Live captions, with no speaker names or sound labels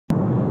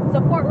So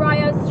Port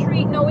Royal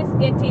Street now is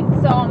getting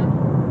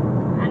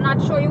some, I'm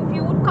not sure if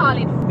you would call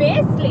it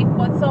facelift,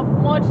 but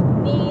some much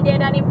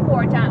needed and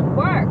important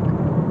work.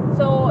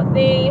 So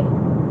the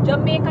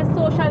Jamaica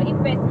Social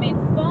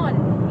Investment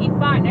Fund, in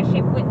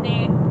partnership with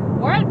the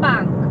World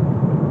Bank,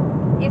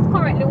 is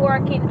currently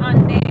working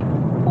on the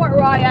Port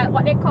Royal,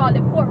 what they call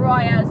the Port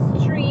Royal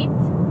Street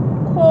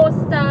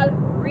Coastal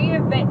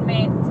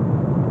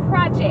Revetment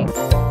Project.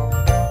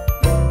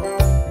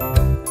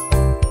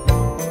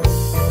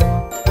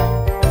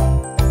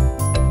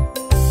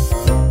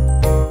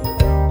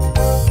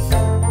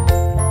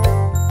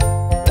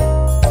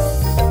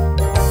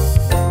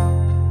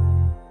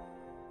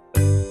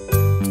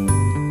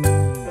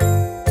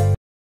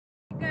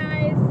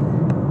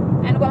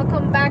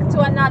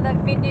 Another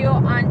video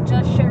on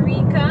Just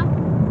Sharika.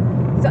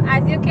 So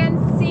as you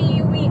can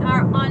see, we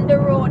are on the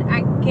road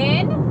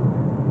again.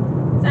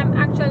 So I'm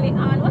actually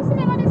on, what's the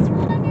name of this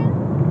road again?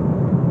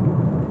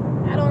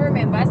 I don't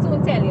remember, I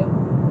soon tell you.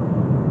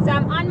 So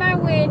I'm on my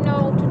way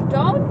now to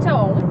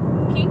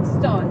downtown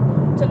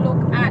Kingston to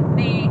look at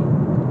the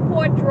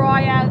Port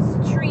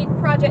Royal Street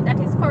project that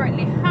is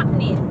currently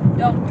happening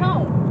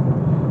downtown.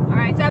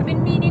 Alright, so I've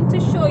been meaning to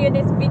show you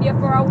this video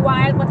for a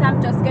while, but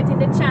I'm just getting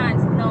the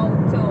chance now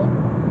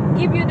to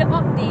give you the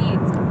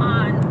update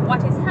on what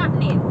is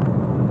happening.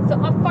 So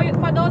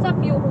for those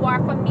of you who are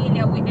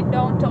familiar with the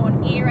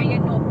downtown area, you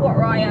know Port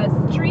Royal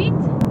Street.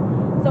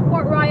 So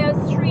Port Royal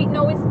Street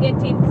now is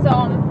getting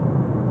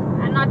some,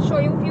 I'm not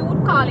sure if you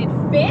would call it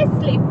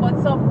facelift,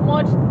 but some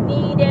much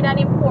needed and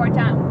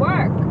important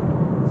work.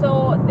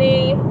 So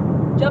the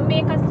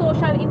Jamaica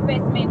Social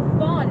Investment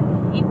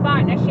Fund, in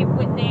partnership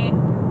with the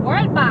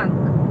World Bank,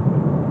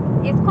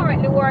 is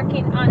currently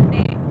working on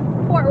the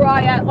Port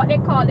Royal, what they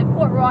call the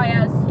Port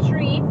Royal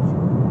Street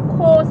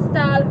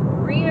Coastal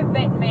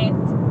Revetment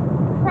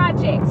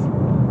Project.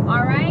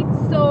 Alright,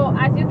 so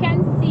as you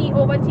can see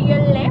over to your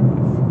left,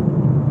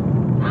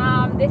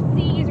 the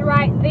sea is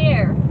right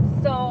there.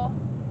 So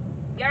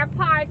there are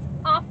parts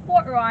of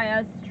Port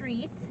Royal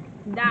Street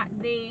that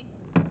the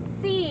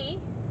sea,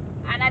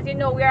 and as you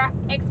know, we are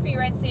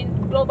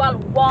experiencing global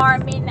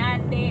warming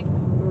and the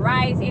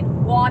rise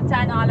in water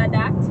and all of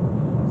that.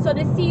 So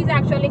the sea is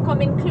actually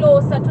coming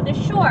closer to the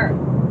shore.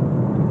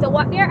 So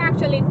what they're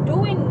actually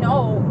doing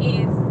now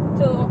is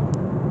to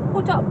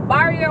put up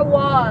barrier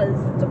walls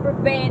to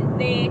prevent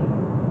the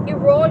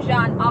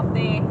erosion of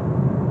the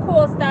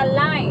coastal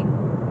line.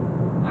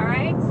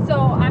 Alright, so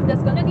I'm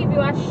just going to give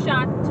you a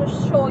shot to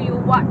show you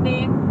what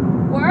the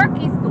work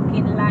is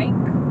looking like.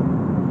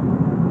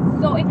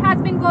 So it has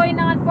been going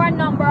on for a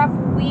number of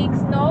weeks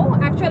now,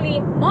 actually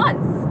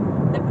months.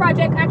 The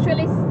project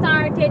actually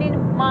started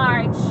in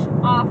March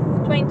of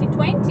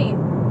 2020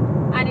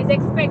 and is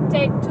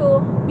expected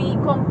to be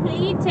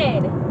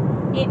completed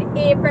in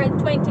April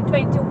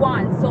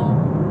 2021,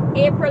 so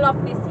April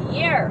of this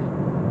year.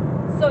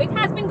 So it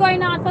has been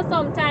going on for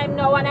some time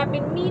now, and I've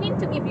been meaning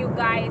to give you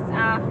guys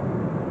a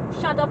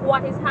shot of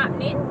what is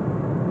happening,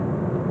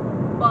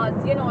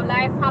 but you know,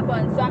 life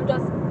happens, so I'm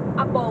just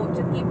about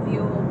to give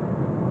you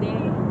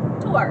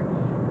the tour.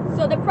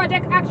 So the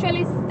project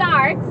actually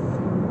starts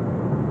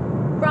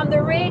from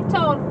the Rae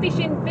Town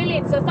Fishing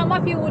Village. So some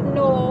of you would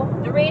know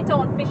the Rae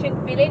Town Fishing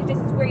Village. This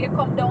is where you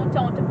come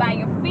downtown to buy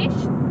your fish.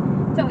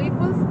 So it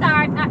will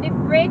start at the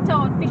Rae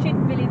Town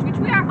Fishing Village, which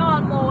we are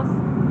almost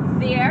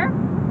there.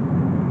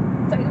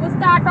 So it will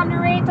start from the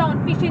Rae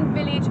Town Fishing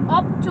Village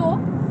up to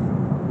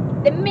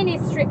the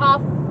Ministry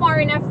of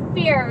Foreign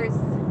Affairs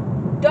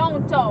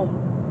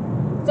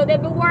downtown. So they'll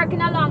be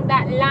working along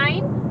that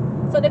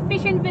line. So the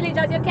fishing village,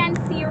 as you can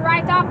see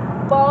right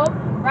above,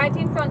 right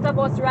in front of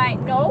us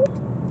right now.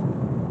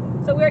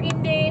 So we're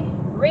in the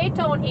Rae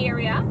Town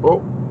area.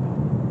 Oh.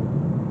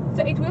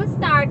 So it will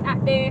start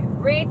at the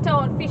Rae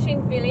Town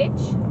Fishing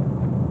Village,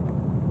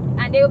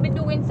 and they will be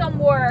doing some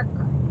work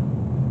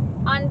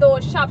on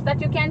those shops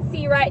that you can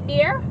see right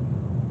there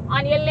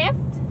on your left.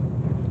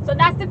 So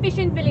that's the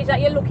fishing village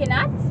that you're looking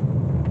at.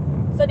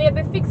 So they'll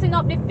be fixing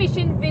up the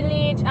fishing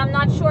village. I'm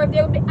not sure if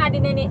they'll be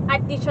adding any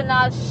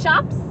additional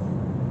shops,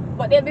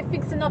 but they'll be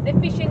fixing up the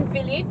fishing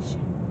village.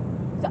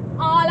 So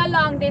all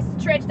along this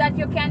stretch that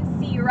you can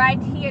see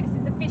right here, this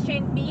is the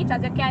fishing beach,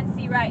 as you can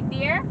see right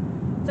there.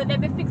 So they'll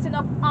be fixing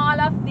up all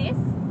of this.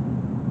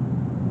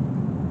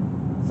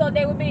 So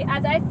they will be,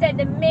 as I said,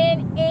 the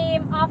main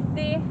aim of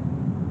the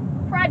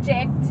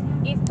project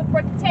is to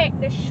protect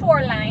the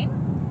shoreline,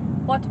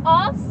 but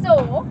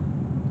also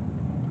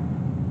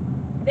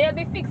they'll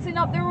be fixing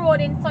up the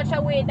road in such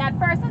a way that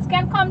persons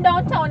can come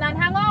downtown and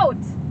hang out,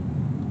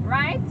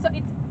 right? So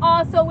it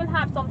also will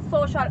have some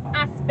social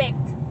aspect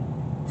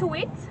to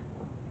it.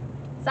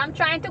 So I'm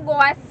trying to go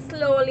as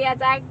slowly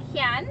as I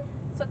can.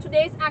 So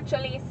today is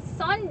actually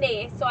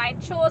Sunday, so I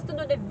chose to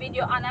do the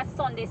video on a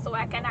Sunday so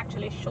I can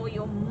actually show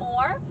you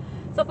more.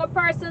 So for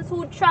persons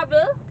who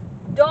travel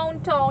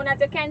downtown, as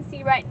you can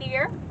see right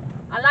there,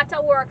 a lot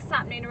of work's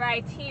happening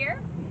right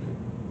here.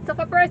 So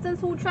for persons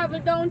who travel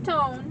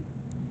downtown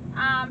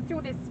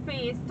through this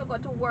space to go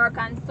to work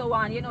and so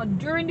on, you know,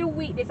 during the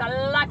week there's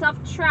a lot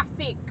of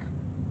traffic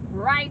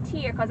right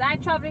here, because I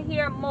travel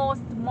here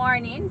most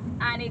mornings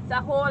and it's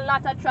a whole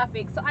lot of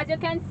traffic. So as you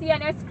can see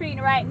on your screen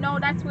right now,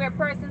 that's where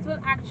persons will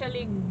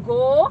actually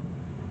go,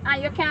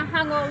 and you can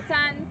hang out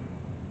and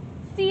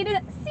see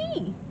the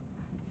sea.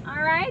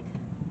 All right,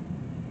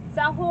 it's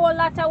a whole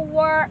lot of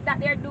work that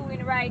they're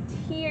doing right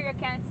here. You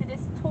can see the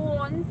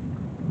stones.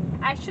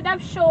 I should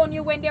have shown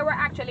you when they were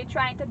actually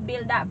trying to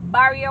build that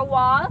barrier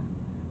wall.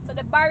 So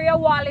the barrier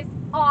wall is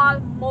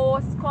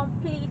almost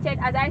completed.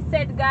 As I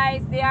said,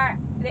 guys, the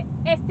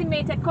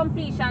estimated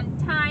completion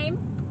time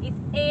is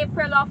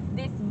April of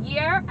this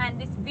year, and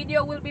this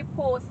video will be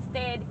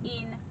posted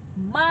in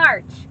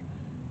March.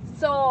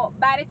 So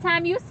by the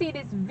time you see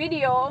this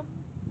video,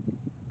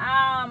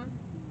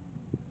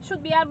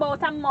 should be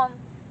about a month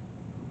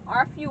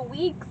or a few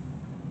weeks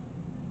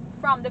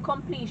from the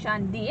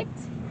completion date.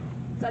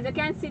 So as you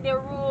can see, the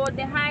road,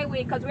 the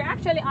highway, because we're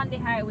actually on the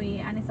highway,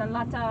 and it's a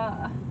lot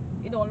of,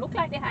 it don't look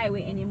like the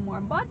highway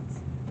anymore, but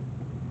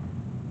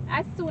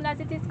as soon as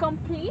it is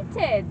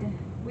completed,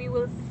 we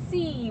will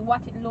see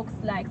what it looks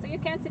like. So you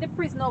can see the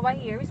prison over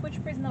here.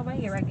 Which prison over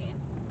here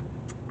again?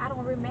 I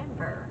don't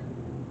remember.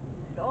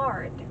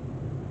 Lord,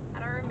 I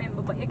don't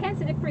remember, but you can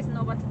see the prison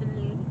over to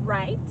the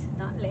right,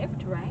 not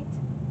left, right.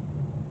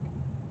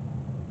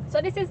 So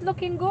this is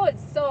looking good.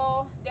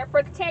 So they're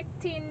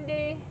protecting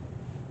the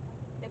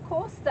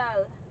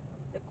coastal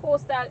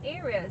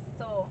areas,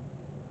 so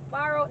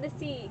far out the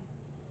sea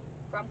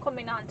from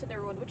coming onto the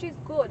road, which is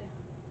good.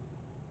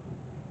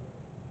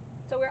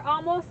 So we're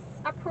almost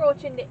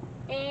approaching the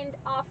end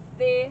of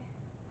the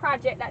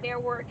project that they're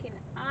working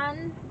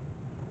on.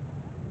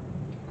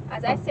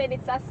 As I said,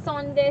 it's a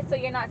Sunday, so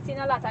you're not seeing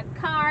a lot of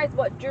cars,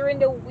 but during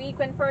the week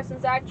when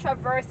persons are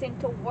traversing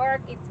to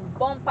work, it's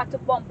bumper to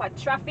bumper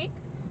traffic.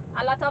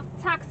 A lot of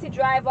taxi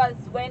drivers,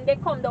 when they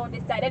come down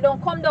this side, they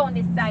don't come down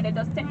this side, they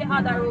just take the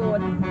other road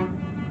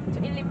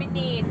to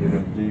eliminate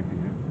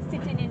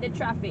sitting in the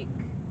traffic.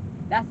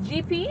 That's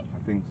GP? I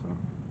think so.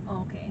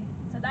 Okay,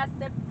 so that's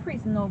the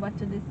prison over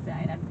to this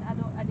side.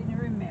 I didn't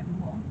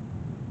remember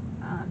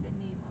the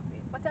name of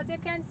it. But as you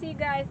can see,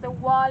 guys, the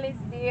wall is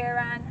there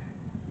and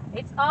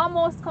it's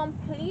almost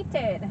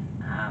completed.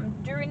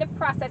 During the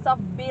process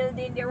of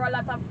building, there were a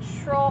lot of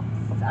trucks,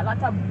 a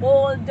lot of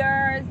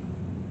boulders,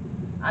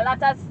 a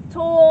lot of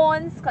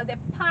stones, because they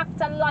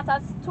packed a lot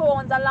of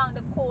stones along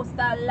the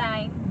coastal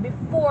line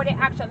before they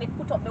actually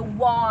put up the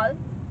wall.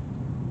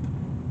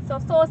 So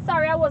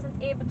sorry I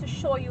wasn't able to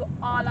show you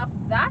all of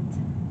that,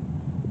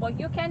 but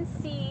you can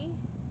see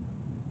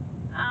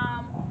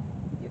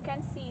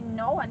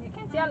now, and you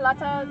can see a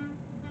lot of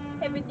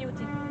heavy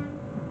duty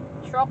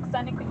trucks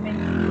and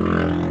equipment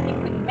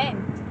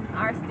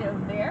are still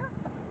there.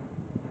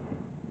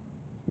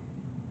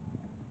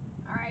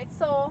 All right,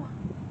 so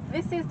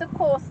this is the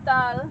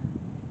coastal.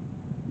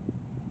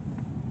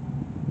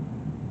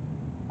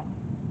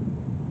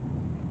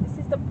 This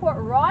is the Port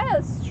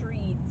Royal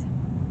Street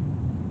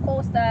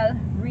Coastal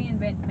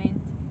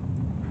Reinvestment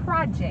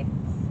Project.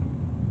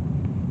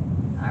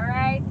 All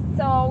right,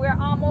 so we're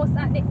almost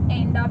at the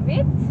end of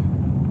it.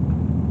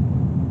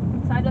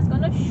 So I'm just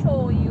going to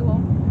show you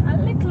a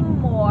little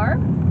more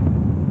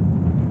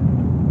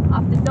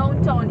of the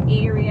downtown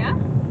area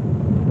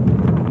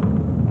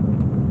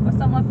for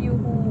some of you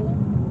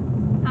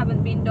who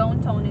haven't been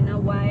downtown in a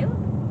while.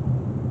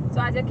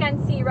 So as you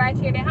can see right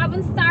here, they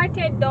haven't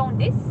started down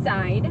this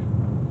side,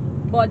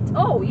 but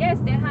oh yes,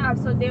 they have.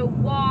 So the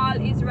wall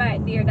is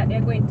right there that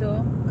they're going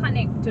to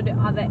connect to the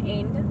other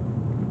end.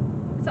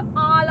 So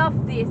all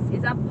of this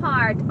is a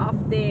part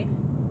of the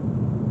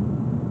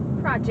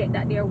project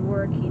that they're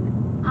working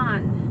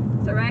on.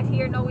 So right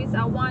here now is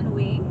a one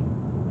lane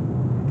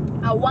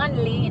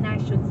I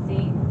should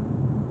say,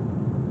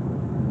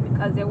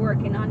 because they're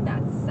working on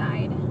that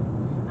side.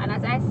 And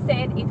as I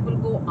said, it will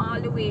go all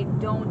the way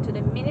down to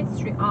the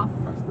Ministry of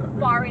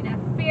Foreign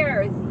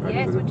Affairs,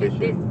 yes, which is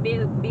this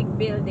big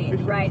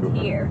building right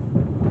here.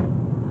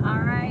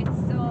 Alright,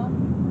 so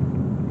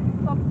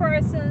for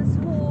persons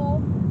who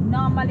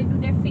normally do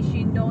their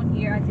fishing down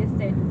here, as you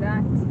said,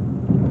 that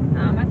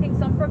I think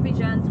some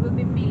provisions will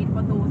be made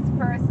for those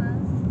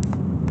persons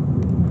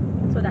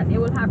so that they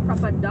will have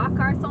proper dock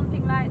or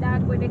something like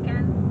that where they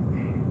can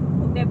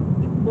put their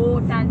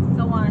boat and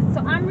so on.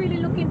 So I'm really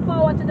looking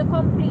forward to the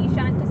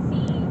completion to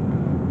see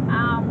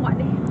what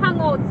the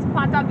hangout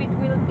spot of it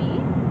will be,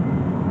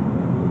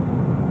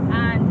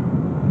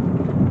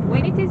 and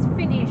when it is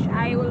finished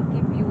I will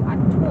give you a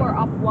tour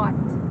of what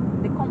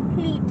the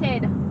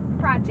completed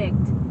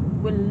project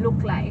will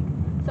look like.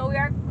 So we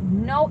are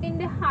now in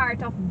the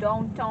heart of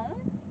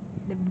downtown,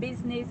 the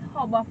business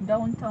hub of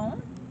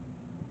downtown.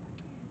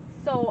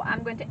 So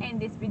I'm going to end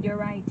this video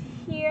right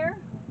here.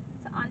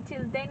 So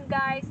until then,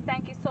 guys,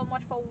 thank you so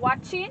much for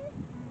watching,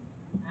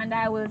 and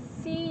I will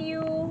see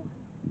you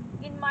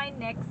in my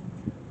next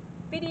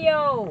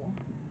video.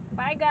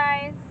 Bye,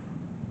 guys.